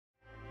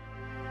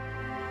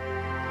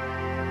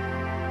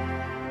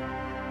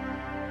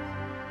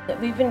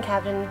We've been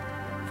captain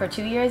for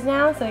 2 years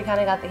now, so we kind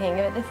of got the hang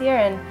of it this year,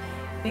 and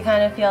we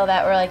kind of feel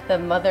that we're like the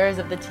mothers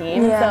of the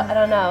team. Yeah. So I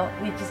don't know,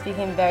 we just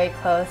became very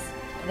close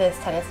to this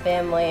tennis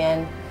family,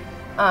 and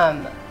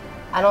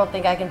I don't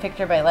think I can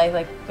picture my life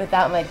like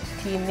without my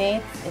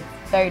teammates. It's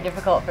very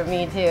difficult for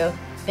me to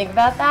think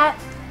about that.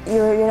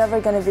 You're never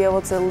going to be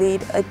able to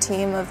lead a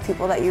team of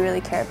people that you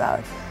really care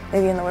about,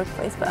 maybe in the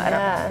workplace, but I don't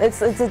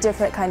know. It's a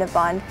different kind of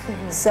bond.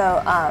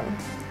 So,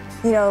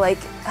 you know, like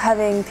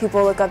having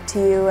people look up to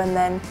you and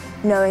then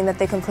knowing that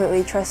they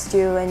completely trust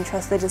you and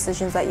trust the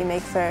decisions that you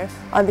make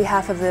on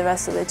behalf of the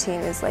rest of the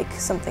team is like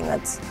something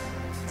that's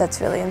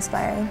really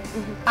inspiring.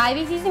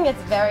 IB season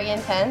gets very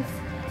intense,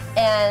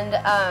 and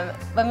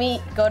when we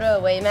go to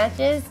away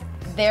matches,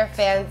 their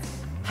fans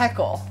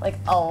heckle like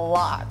a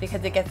lot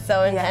because it gets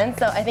so intense.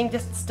 So I think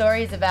just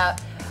stories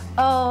about,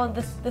 oh,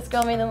 this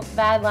girl made a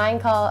bad line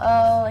call,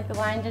 oh, like the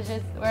line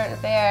judges weren't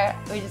fair.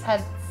 We just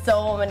had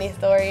so many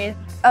stories.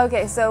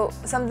 Okay, so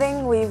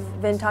something we've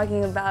been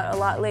talking about a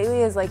lot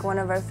lately is like one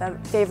of our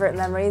favorite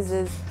memories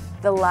is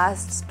the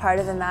last part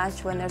of the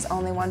match when there's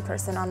only one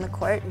person on the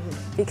court,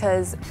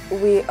 because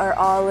we are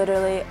all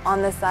literally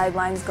on the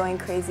sidelines going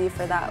crazy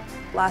for that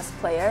last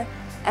player.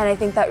 And I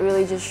think that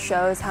really just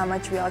shows how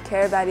much we all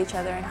care about each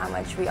other and how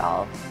much we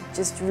all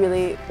just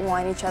really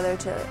want each other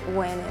to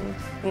win and,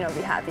 you know, be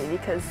happy,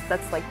 because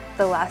that's like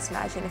the last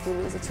match, and if you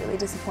lose, it's really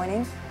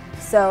disappointing.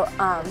 So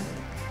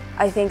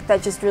I think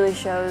that just really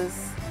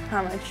shows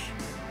how much,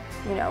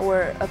 you know,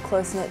 we're a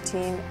close-knit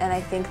team, and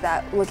I think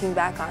that looking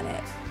back on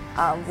it,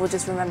 we'll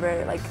just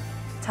remember like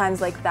times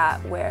like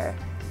that where,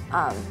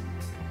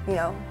 you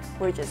know,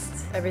 we're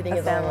just everything a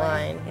is family.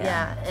 online.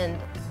 Yeah, and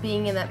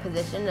being in that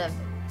position of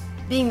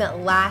being that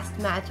last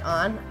match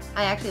on,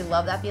 I actually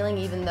love that feeling,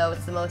 even though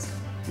it's the most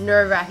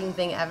nerve-wracking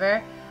thing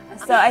ever.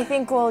 So I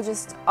think we'll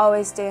just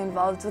always stay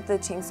involved with the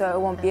team, so it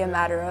won't be a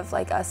matter of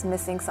like us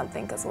missing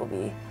something, because we'll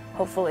be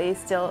hopefully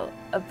still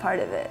a part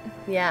of it.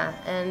 Yeah,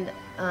 and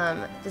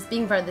just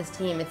being part of this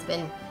team, it's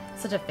been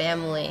such a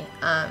family.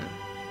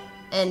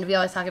 And we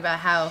always talk about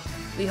how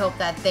we hope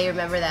that they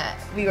remember that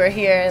we were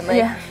here, and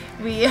like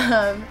we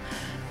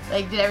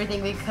like did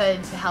everything we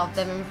could to help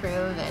them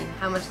improve, and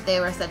how much they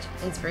were such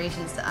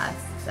inspirations to us.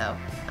 So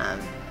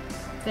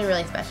it's been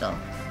really special.